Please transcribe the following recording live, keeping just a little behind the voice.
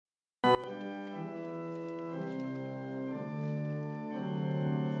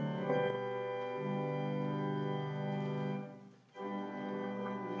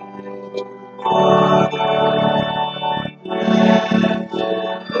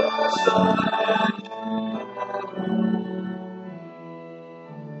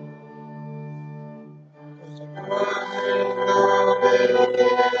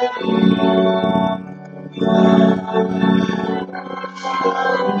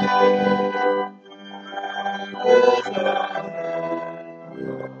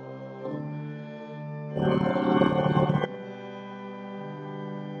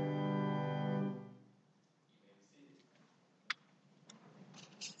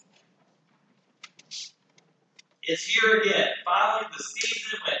It's here again, finally the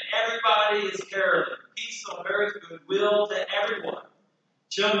season when everybody is caroling. Peace on earth, goodwill to everyone.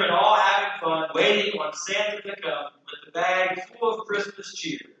 Children all having fun, waiting on Santa to come with the bag full of Christmas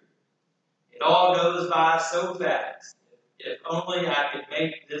cheer. It all goes by so fast. If only I could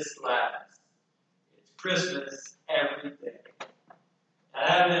make this last. It's Christmas every day. Now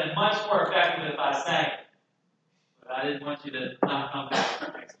that would have been much more effective if I sang it. But I didn't want you to not come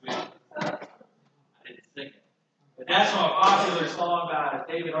back next week. I didn't sing it. But that's from a popular song by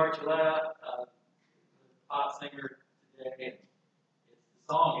David Archuleta, pop singer today. It's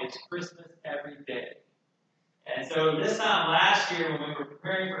the song, It's Christmas Every Day. And so this time last year when we were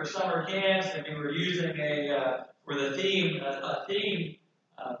preparing for summer camps and we were using for the theme,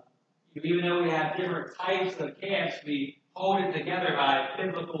 even though we have different types of camps, we hold it together by a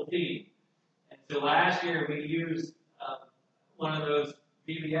biblical theme. And so last year we used one of those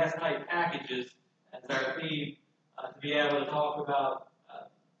VBS type packages as our theme to be able to talk about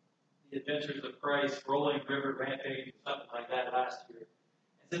the adventures of Christ, Rolling River Rampage, or something like that last year.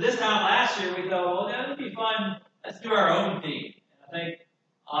 And so this time last year we thought, well, that would be fun. Let's do our own theme. And I think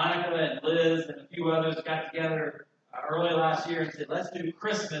Annika and Liz and a few others got together early last year and said, let's do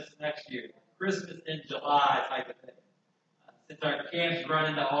Christmas next year. Christmas in July type of thing. Since our camps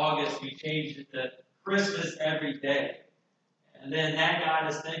run into August, we changed it to Christmas every day. And then that got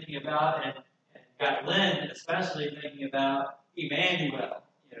us thinking about, and got Lynn especially thinking about Emmanuel.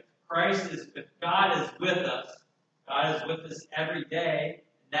 If God is with us, God is with us every day.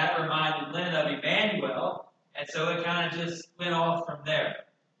 And that reminded Lynn of Emmanuel. And so it kind of just went off from there.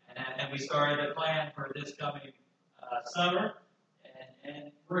 And we started to plan for this coming summer.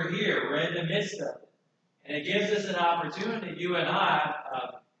 And we're here. We're in the midst of it. And it gives us an opportunity, you and I,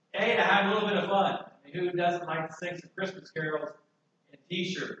 to have a little bit of fun. I mean, who doesn't like to sing some Christmas carols in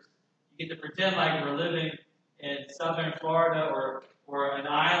T-shirts? You get to pretend like we're living in southern Florida or an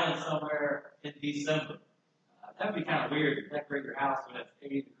island somewhere in December. That would be kind of weird to decorate your house when it's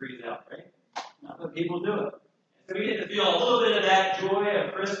 80 degrees out, right? But people do it. So we get to feel a little bit of that joy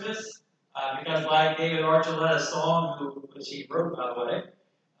of Christmas because like David Archuleta's song, which he wrote, by the way,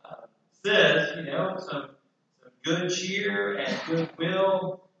 says, some good cheer and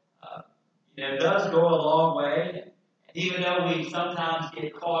goodwill, does go a long way. And even though we sometimes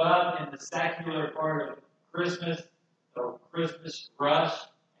get caught up in the secular part of Christmas, the Christmas rush,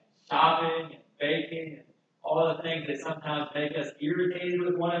 and shopping and baking, and all the things that sometimes make us irritated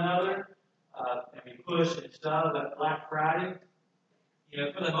with one another, and we push and shove at Black Friday,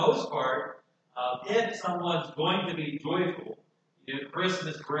 for the most part, if someone's going to be joyful,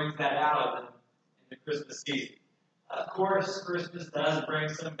 Christmas brings that out of them in the Christmas season. Of course, Christmas does bring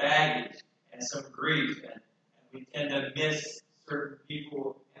some baggage and some grief, and we tend to miss certain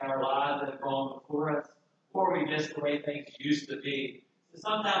people in our lives that have gone before us, or we miss the way things used to be. So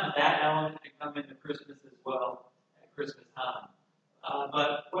sometimes that element can come into Christmas as well at Christmas time.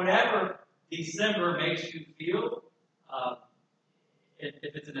 But whatever December makes you feel, if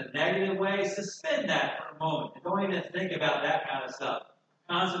it's in a negative way, suspend that for a moment. And don't even think about that kind of stuff.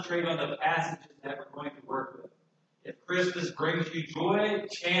 Concentrate on the passages that we're going to work with. If Christmas brings you joy,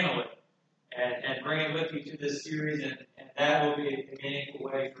 channel it and bring it with you to this series, and that will be a meaningful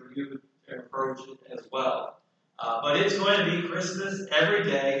way for you to approach it as well. But it's going to be Christmas every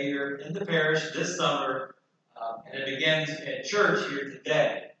day here in the parish this summer, and it begins at church here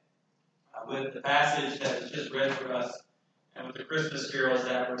today with the passage that was just read for us and with the Christmas carols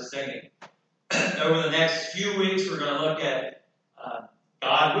that we're singing. Over the next few weeks, we're going to look at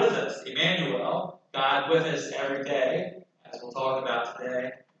God with us, Emmanuel, God with us every day, as we'll talk about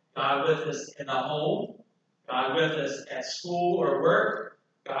today. God with us in the home, God with us at school or work,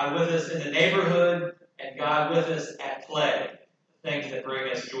 God with us in the neighborhood, and God with us at play, the things that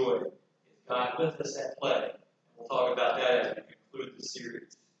bring us joy. God with us at play. We'll talk about that as we conclude the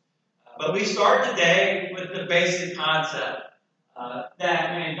series. But we start today with the basic concept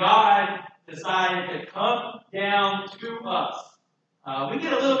that when God decided to come down to us, we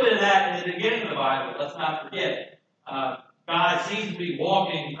get a little bit of that in the beginning of the Bible. Let's not forget. God seems to be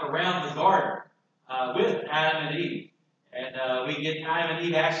walking around the garden with Adam and Eve. And we get Adam and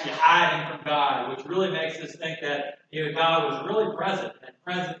Eve actually hiding from God, which really makes us think that God was really present, and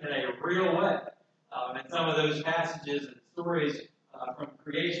present in a real way. And some of those passages and stories from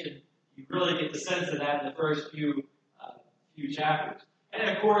creation, you really get the sense of that in the first few chapters. And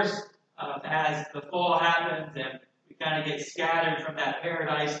of course, as the fall happens and we kind of get scattered from that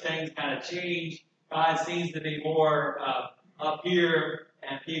paradise, things kind of change. God seems to be more up here,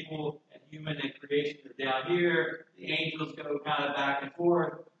 and people and human and creation are down here. The angels go kind of back and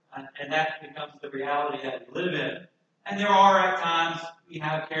forth, and that becomes the reality that we live in. And there are at times we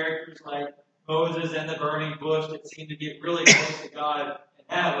have characters like Moses and the burning bush that seem to get really close to God in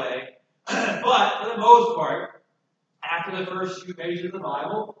that way. But for the most part, after the first few pages of the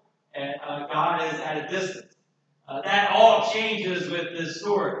Bible, and God is at a distance. That all changes with this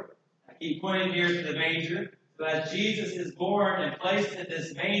story. I keep pointing here to the manger. So as Jesus is born and placed in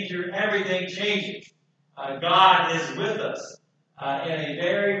this manger, everything changes. God is with us in a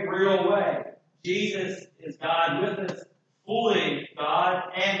very real way. Jesus is God with us, fully God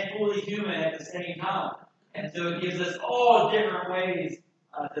and fully human at the same time. And so it gives us all different ways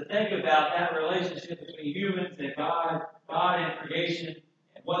to think about that relationship between humans and God, God and creation,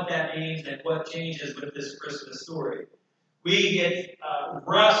 and what that means and what changes with this Christmas story. We get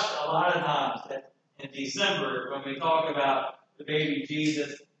rushed a lot of times in December when we talk about the baby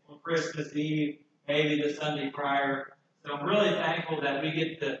Jesus on Christmas Eve, maybe the Sunday prior. So I'm really thankful that we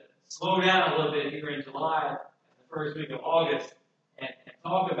get to slow down a little bit here in July, and the first week of August, and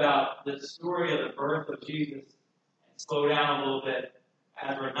talk about the story of the birth of Jesus and slow down a little bit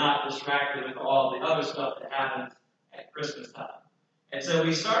as we're not distracted with all the other stuff that happens at Christmas time. And so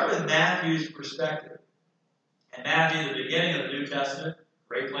we start with Matthew's perspective. And Matthew, the beginning of the New Testament,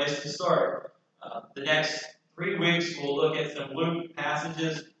 great place to start. The next 3 weeks, we'll look at some Luke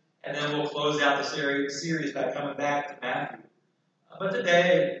passages, and then we'll close out the series by coming back to Matthew. But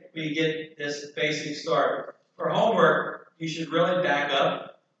today, we get this basic start. For homework, you should really back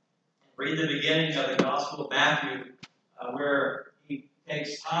up and read the beginning of the Gospel of Matthew, where he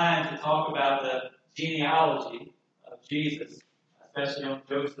takes time to talk about the genealogy of Jesus, especially on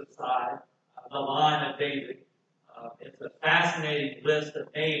Joseph's side, the line of David. It's a fascinating list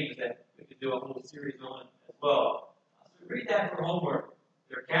of names that we could do a whole series on as well. So read that for homework.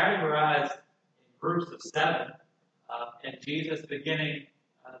 They're categorized in groups of 7, and Jesus beginning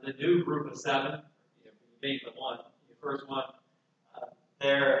the new group of 7. You make the one, your first one,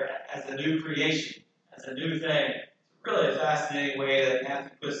 there as a new creation, as a new thing. It's really a fascinating way that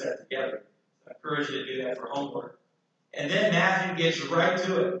Matthew puts that together. So I encourage you to do that for homework. And then Matthew gets right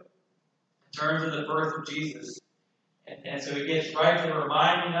to it in terms of the birth of Jesus. And so he gets right to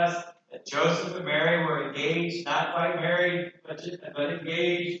reminding us that Joseph and Mary were engaged, not quite married, but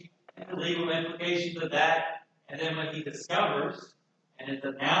engaged, and the legal implications of that. And then when he discovers, and it's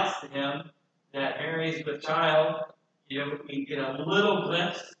announced to him that Mary is with child, we get a little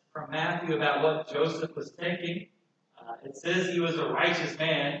glimpse from Matthew about what Joseph was thinking. It says he was a righteous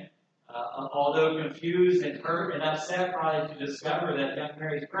man, although confused and hurt and upset probably to discover that young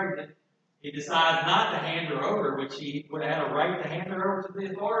Mary's pregnant. He decides not to hand her over, which he would have had a right to hand her over to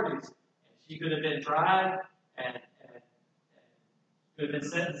the authorities. And she could have been tried and could have been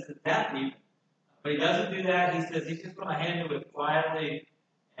sentenced to death even. But he doesn't do that. He says he's just going to handle it quietly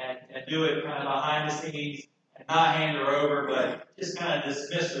and do it kind of behind the scenes and not hand her over, but just kind of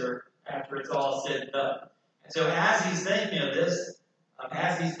dismiss her after it's all said and done. And so as he's thinking of this,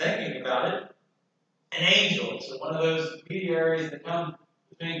 as he's thinking about it, an angel, so one of those mediaries that come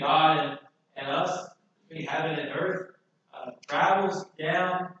between God and us, between heaven and earth, travels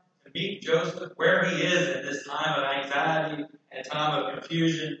down to meet Joseph where he is at this time of anxiety and time of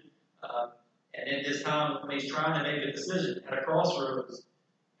confusion, and in this time when he's trying to make a decision at a crossroads.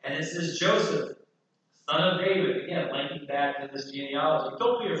 And it says, Joseph, son of David, again, linking back to this genealogy,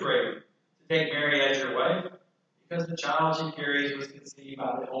 don't be afraid to take Mary as your wife, because the child she carries was conceived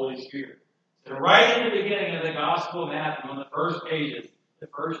by the Holy Spirit. So right in the beginning of the Gospel of Matthew, on the first pages, the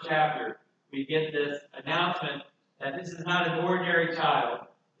first chapter, we get this announcement that this is not an ordinary child.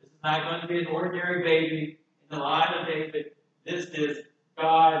 This is not going to be an ordinary baby in the line of David. This is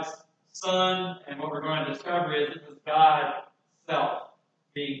God's Son, and what we're going to discover is this is God's self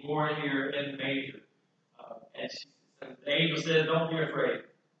being born here in the manger. And the angel says, don't be afraid,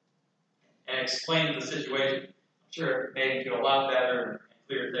 and explains the situation. I'm sure it made you feel a lot better and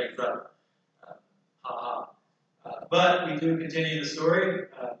clear things up. But we do continue the story.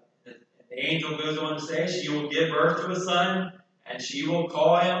 The angel goes on to say, she will give birth to a son, and you will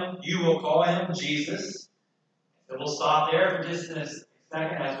call him Jesus. So we'll stop there for just a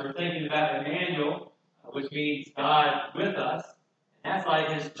second as we're thinking about Emmanuel. which means God with us. And that's like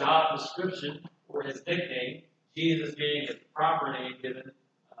his job description or his nickname, Jesus being his proper name given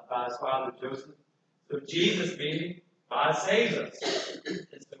by his father Joseph. So Jesus meaning God saves us.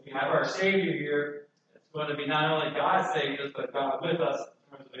 And so we have our Savior here. It's going to be not only God saves us, but God with us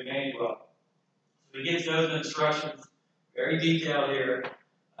in terms of Emmanuel. So he gives those instructions, very detailed here.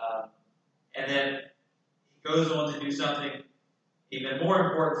 And then he goes on to do something even more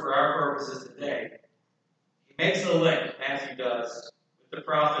important for our purposes today. He makes a link, Matthew does, with the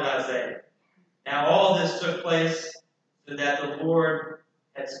prophet Isaiah. Now all this took place so that the Lord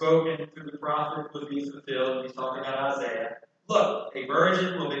had spoken through the prophet would be fulfilled. He's talking about Isaiah. Look, a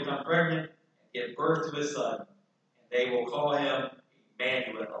virgin will become pregnant and give birth to a son, and they will call him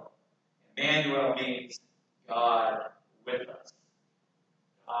Emmanuel. Emmanuel means God with us.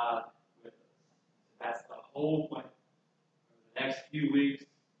 God with us. That's the whole point. For the next few weeks,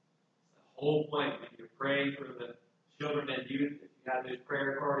 the whole point when you're praying for the children and youth, if you have those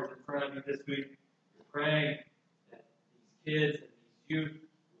prayer cards in front of you this week, you're praying that these kids and these youth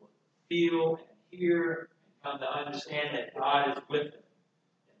will feel and hear and come to understand that God is with them.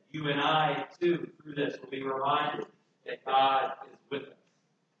 And you and I, too, through this, will be reminded that God is with us.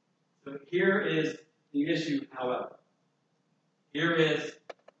 So here is the issue, however. Here is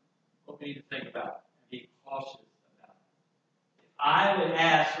what we need to think about and be cautious about. If I would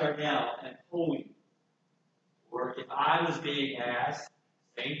ask right now and poll you, or if I was being asked,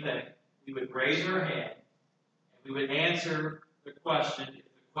 same thing, we would raise our hand and we would answer the question. If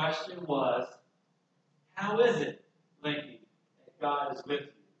the question was, how is it, Linky, that God is with you?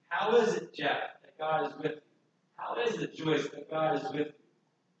 How is it, Jeff, that God is with you? How is it, Joyce, that God is with you?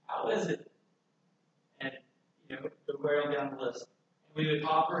 How is it? And, go right down the list. And we would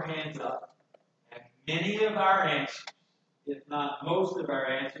pop our hands up. And many of our answers, if not most of our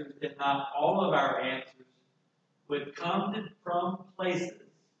answers, if not all of our answers, would come from places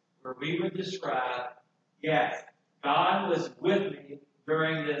where we would describe, yes, God was with me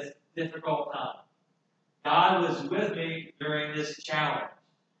during this difficult time. God was with me during this challenge.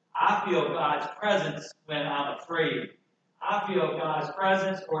 I feel God's presence when I'm afraid. I feel God's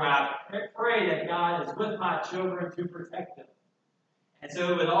presence or I pray that God is with my children to protect them. And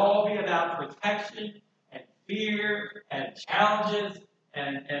so it would all be about protection and fear and challenges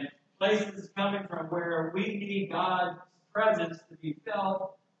and places coming from where we need God's presence to be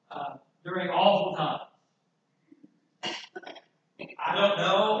felt during awful times. I don't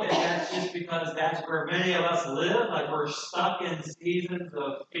know if that's just because that's where many of us live, like we're stuck in seasons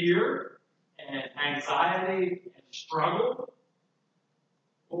of fear and anxiety and struggle,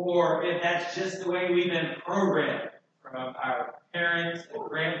 or if that's just the way we've been programmed from our parents and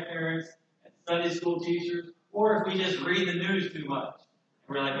grandparents and Sunday school teachers, or if we just read the news too much.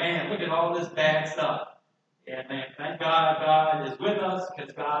 And we're like, man, look at all this bad stuff. And man, thank God God is with us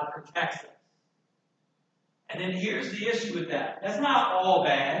because God protects us. And then here's the issue with that. That's not all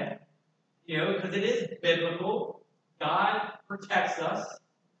bad, because it is biblical. God protects us.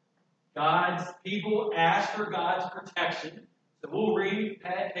 God's people ask for God's protection. So we'll read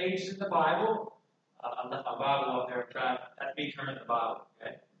pages in the Bible. I left my Bible up there. That's me turning the Bible.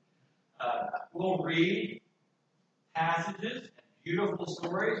 Okay. We'll read passages and beautiful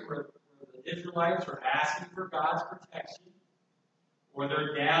stories where the Israelites are asking for God's protection, or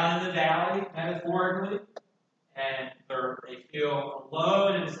they're down in the valley, metaphorically, and they feel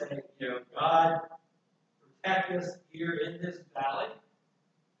alone and say, God, protect us here in this valley.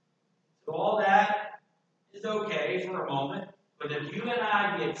 So all that is okay for a moment, but if you and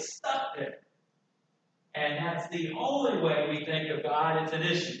I get stuck there, and that's the only way we think of God, it's an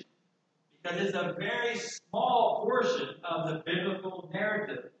issue. Because it's a very small portion of the biblical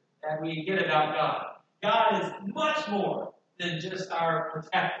narrative that we get about God. God is much more than just our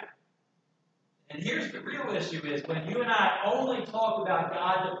protector. And here's the real issue is when you and I only talk about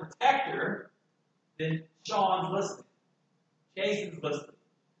God the protector, then Sean's listening. Jason's listening.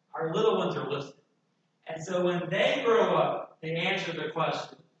 Our little ones are listening. And so when they grow up to answer the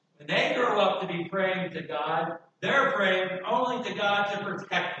question, when they grow up to be praying to God, they're praying only to God to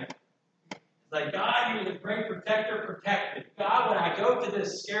protect them. It's like, God, you're the great protector, protect me. God, when I go to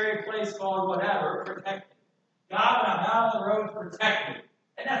this scary place called whatever, protect me. God, when I'm out on the road, protect me.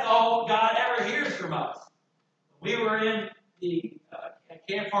 And that's all God ever hears from us. We were in the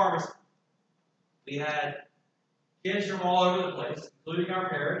Camp Harvest. We had kids from all over the place, including our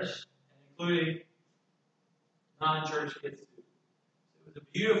parish, and including non-church kids too. It was a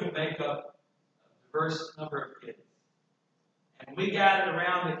beautiful makeup, a diverse number of kids. And we gathered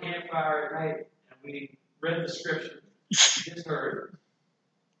around the campfire at night, and we read the scripture. We just heard.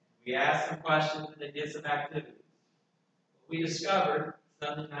 We asked some questions and they did some activities. What we discovered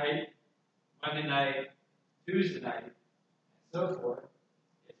Sunday night, Monday night, Tuesday night, and so forth,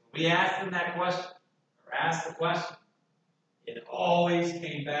 is when we asked them that question, or asked the question, it always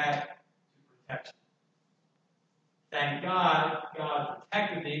came back to protection. Thank God, God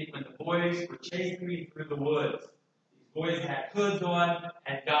protected me when the boys were chasing me through the woods. These boys had hoods on,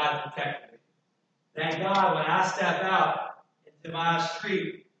 and God protected me. Thank God when I step out into my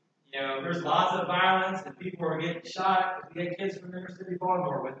street, there's lots of violence and people are getting shot. We get kids from inner city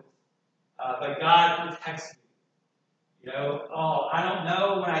Baltimore with us. But God protects me. I don't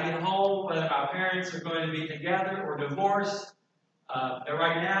know when I get home whether my parents are going to be together or divorced. But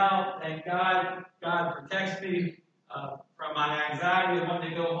right now, thank God, God protects me from my anxiety of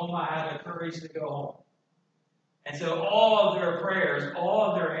wanting to go home. I have the courage to go home. And so all of their prayers, all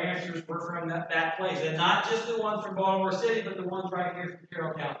of their answers were from that place. And not just the ones from Baltimore City, but the ones right here from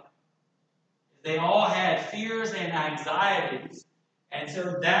Carroll County. They all had fears and anxieties. And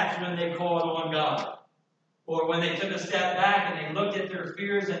so that's when they called on God. Or when they took a step back and they looked at their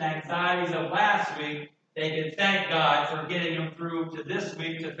fears and anxieties of last week, they could thank God for getting them through to this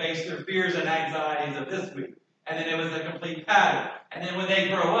week to face their fears and anxieties of this week. And then it was a complete pattern. And then when they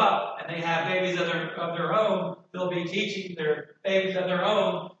grow up and they have babies of their own, they'll be teaching their babies of their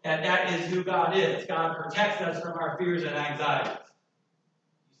own that is who God is. God protects us from our fears and anxieties.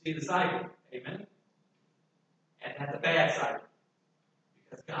 You see the cycle. Amen? And that's a bad cycle.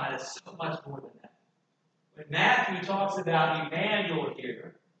 Because God is so much more than that. When Matthew talks about Emmanuel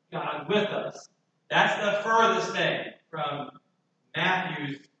here, God with us, that's the furthest thing from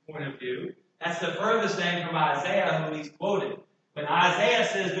Matthew's point of view. That's the furthest thing from Isaiah, who he's quoted. When Isaiah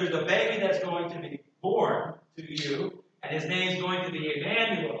says there's a baby that's going to be born to you, and his name's going to be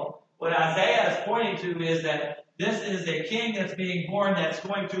Emmanuel, what Isaiah is pointing to is that this is a king that's being born that's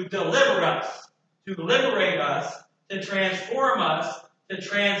going to deliver us, to liberate us, to transform us, to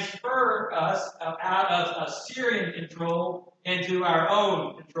transfer us out of Assyrian control into our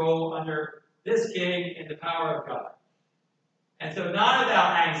own control under this king in the power of God. And so not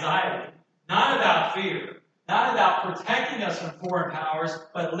about anxiety, not about fear, not about protecting us from foreign powers,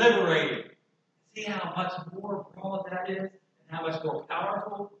 but liberating. See how much more broad that is, and how much more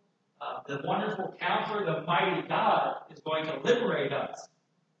powerful? The wonderful counselor, the mighty God, is going to liberate us,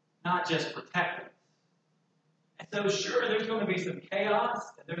 not just protect us. And so sure, there's going to be some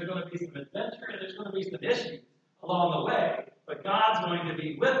chaos, and there's going to be some adventure, and there's going to be some issues along the way, but God's going to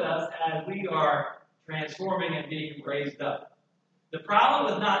be with us as we are transforming and being raised up. The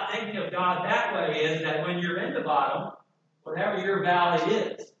problem with not thinking of God that way is that when you're in the bottom, whatever your valley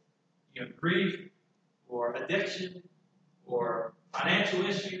is, grief or addiction or financial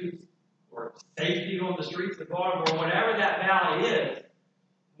issues or safety on the streets of Baltimore, whatever that valley is,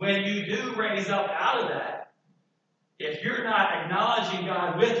 when you do raise up out of that, if you're not acknowledging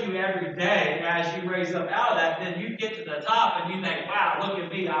God with you every day as you raise up out of that, then you get to the top and you think, wow, look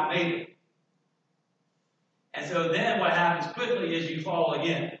at me, I made it. And so then what happens quickly is you fall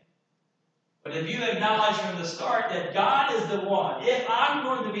again. But if you acknowledge from the start that God is the one, if I'm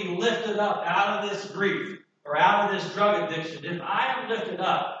going to be lifted up out of this grief or out of this drug addiction, if I am lifted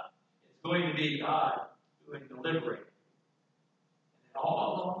up, it's going to be God doing the liberating. And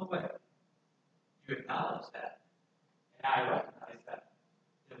all along the way, you acknowledge that. And I recognize that.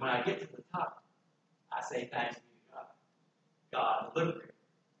 And when I get to the top, I say thanks be to God. God the liberator.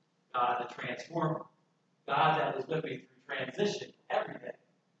 God the transformer. God that was with me through transition every day.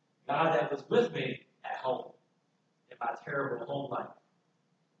 God that was with me at home in my terrible home life.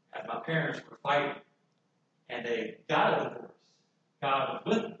 As my parents were fighting and they got a divorce. God was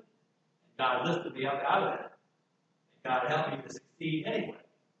with me. And God lifted me up out of that. And God helped me to succeed anyway.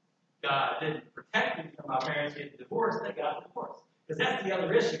 God didn't protect me from my parents getting divorced. They got divorced. Because that's the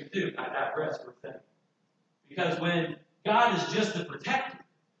other issue too. I digress for a second. Because when God is just the protector,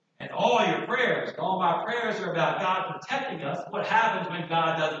 and all your prayers, all my prayers are about God protecting us, what happens when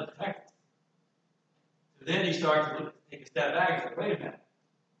God doesn't protect us? So then you start to take a step back and say, wait a minute.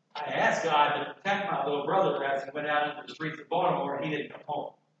 I asked God to protect my little brother as he went out into the streets of Baltimore and he didn't come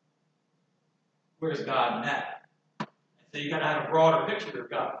home. Where's God in that? And so you got to have a broader picture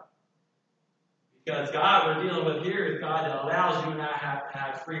of God. Because God we're dealing with here is God that allows you and I to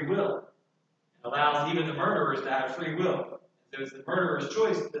have free will. And allows even the murderers to have free will. So it's the murderer's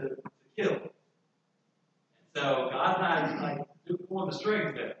choice to kill. And so God's not like pulling the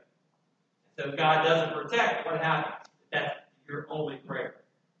strings there. So if God doesn't protect, what happens? That's your only prayer.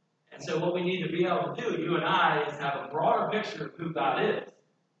 And so what we need to be able to do, you and I, is have a broader picture of who God is.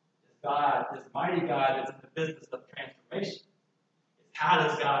 This God, this mighty God that's in the business of transformation. It's how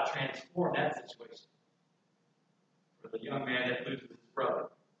does God transform that situation for the young man that loses his brother?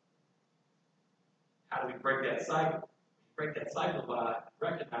 How do we break that cycle? We break that cycle by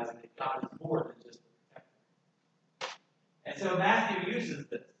recognizing that God is more than just a protector. And so Matthew uses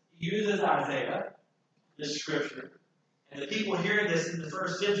this. He uses Isaiah, this scripture, and the people hearing this in the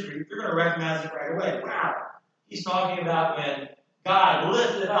first century, they're going to recognize it right away. Wow, he's talking about when God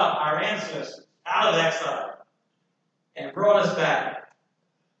lifted up our ancestors out of exile and brought us back.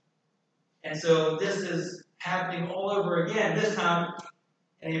 And so this is happening all over again, this time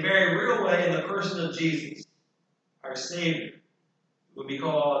in a very real way in the person of Jesus, our Savior, who would be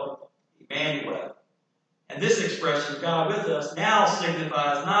called Emmanuel. And this expression, God with us, now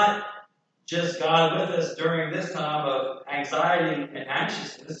signifies not just God with us during this time of anxiety and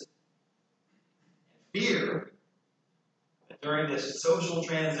anxiousness and fear, but during this social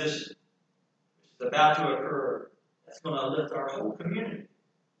transition, which is about to occur, that's going to lift our whole community.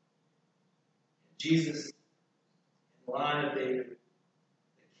 Jesus, in the line of David,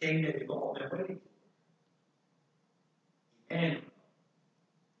 the king that we've all been waiting for. Emmanuel,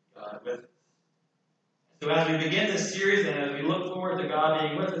 God with us. So as we begin this series and as we look forward to God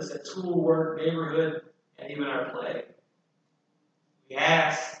being with us at school, work, neighborhood, and even our play, we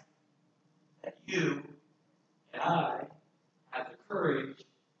ask that you and I have the courage to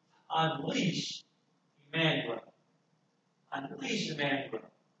unleash Emmanuel. Unleash Emmanuel.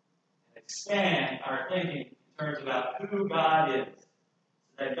 And expand our thinking in terms about who God is.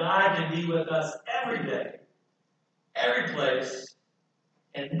 So that God can be with us every day, every place,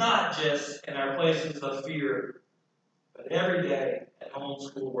 and not just in our places of fear, but every day at home,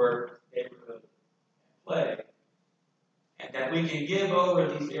 school, work, neighborhood, and play. And that we can give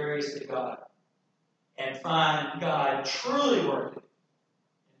over these areas to God and find God truly working,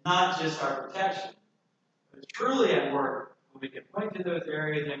 and not just our protection, but truly at work when we can point to those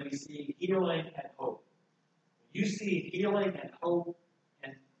areas and we see healing and hope. When you see healing and hope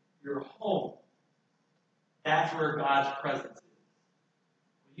in your home, that's where God's presence is.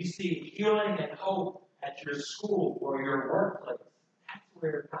 You see healing and hope at your school or your workplace. That's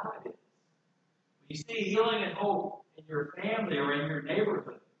where God is. When you see healing and hope in your family or in your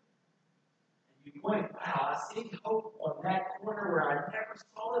neighborhood, and you point, wow, I see hope on that corner where I never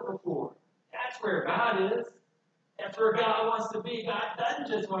saw it before. That's where God is. That's where God wants to be. God doesn't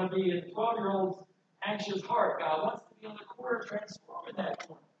just want to be in the 12-year-old's anxious heart. God wants to be on the corner, transforming that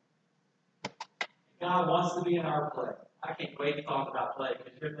corner. God wants to be in our play. I can't wait to talk about play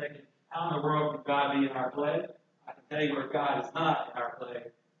because you're thinking, how in the world can God be in our play? I can tell you where God is not in our play.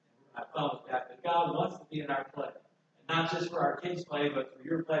 And we're not fun with that. But God wants to be in our play. And not just for our kids' play, but for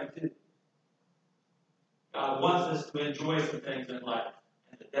your play too. God wants us to enjoy some things in life.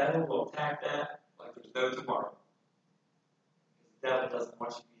 And the devil will attack that like there's no tomorrow. Because the devil doesn't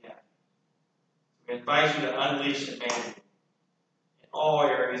want you to be happy. So we invite you to unleash Emmanuel in all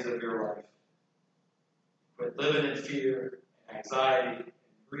areas of your life. Quit living in fear, and anxiety, and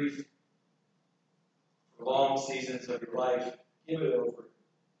grief for long seasons of your life. Give it over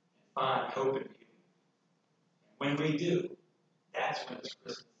and find hope in you. And when we do, that's when it's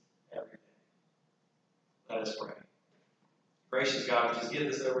Christmas every day. Let us pray. Gracious God, we just give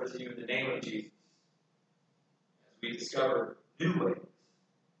this over to you in the name of Jesus. As we discover new ways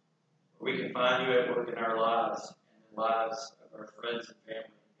where we can find you at work in our lives and in the lives of our friends and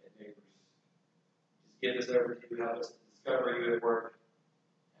family and neighbors. Give this over to you. Help us to discover you at work,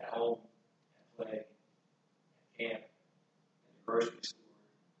 at home, at play, at camp, in the grocery store,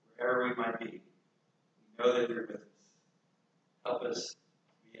 wherever we might be. We know that you're with us. Help us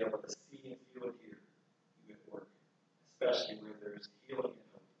to be able to see and feel and hear you at work, especially where there is healing and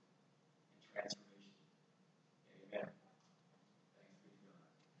hope and transformation. Amen. Thanks be to God.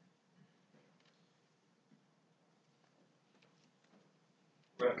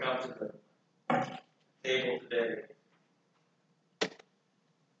 We're going to come to the table today.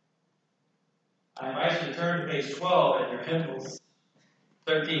 I invite you to turn to page 12 in your hymnals.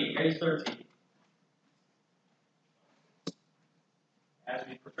 13, page 13. As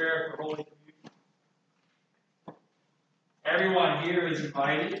we prepare for Holy Communion, everyone here is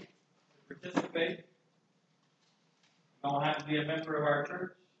invited to participate. You don't have to be a member of our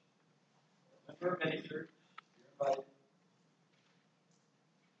church, a member of any church. You're invited.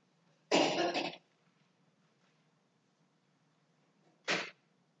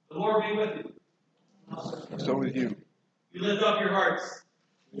 The Lord be with you. So with you. You lift up your hearts.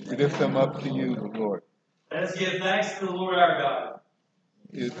 We lift them up to you, the Lord. Let us give thanks to the Lord our God.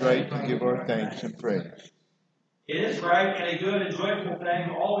 It is right to give our thanks and praise. It is right and a good and joyful thing,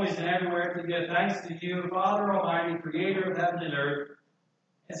 always and everywhere, to give thanks to you, Father Almighty, Creator of heaven and earth,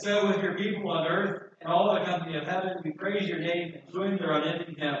 And so with your people on earth and all the company of heaven, we praise your name and join their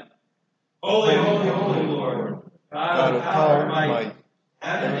unending hymn. Holy, holy, holy Lord, God of power and might,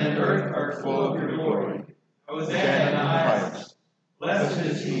 heaven and earth are full of your glory. Hosanna in the highest. Blessed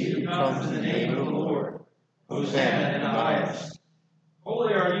is he who comes in the name of the Lord. Hosanna in the highest.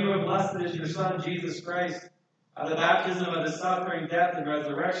 Holy are you, and blessed is your Son, Jesus Christ. By the baptism of his suffering, death, and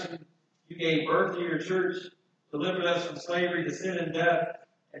resurrection, you gave birth to your church, delivered us from slavery to sin and death,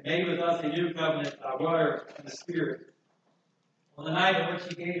 and made with us a new covenant by water and the Spirit. On the night in which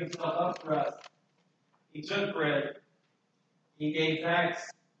he gave himself up for us, he took bread, he gave thanks,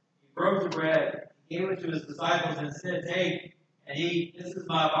 he broke the bread, he gave it to his disciples and said, "Take and eat, this is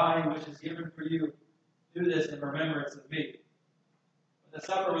my body which is given for you. Do this in remembrance of me." When the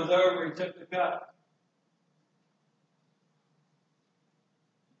supper was over, he took the cup.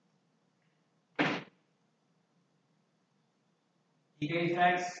 He gave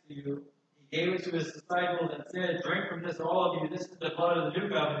thanks to you. He gave it to his disciples and said, "Drink from this, all of you. This is the blood of the new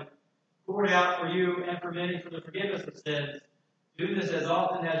covenant, poured out for you and for many for the forgiveness of sins. Do this as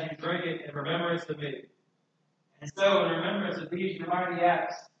often as you drink it in remembrance of me." And so, in remembrance of these mighty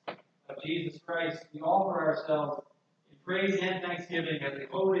acts of Jesus Christ, we offer ourselves in praise and thanksgiving as a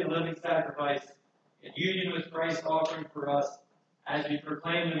holy and living sacrifice in union with Christ's offering for us as we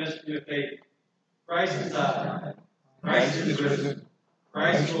proclaim the mystery of faith. Christ is up. Christ is risen.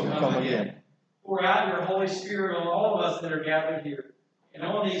 Christ will come again. Pour out your Holy Spirit on all of us that are gathered here, and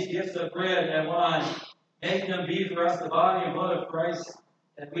on these gifts of bread and wine, make them be for us the body and blood of Christ,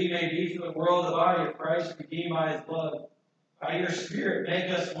 that we may be for the world the body of Christ, redeemed by his blood. By your Spirit,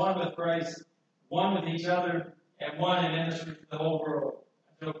 make us one with Christ, one with each other, and one in ministry to the whole world,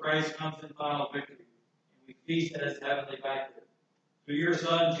 until Christ comes in final victory, and we feast at his heavenly banquet. Through your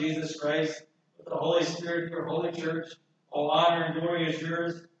Son, Jesus Christ, with the Holy Spirit, your holy church, all honor and glory is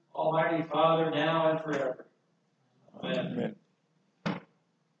yours, Almighty Father, now and forever. Amen. Amen. The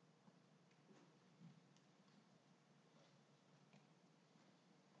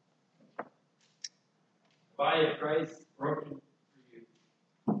body of Christ broken for you.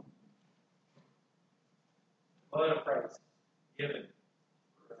 The blood of Christ given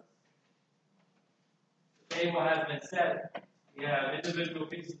for us. The table has been set. We have individual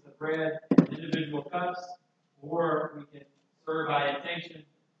pieces of bread, individual cups, or we can serve by intention,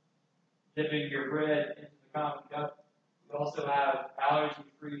 dipping your bread into the common cup. We also have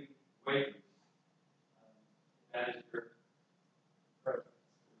allergy-free wafers. That is your preference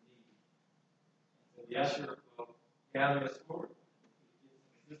or need. So the usher will gather us forward.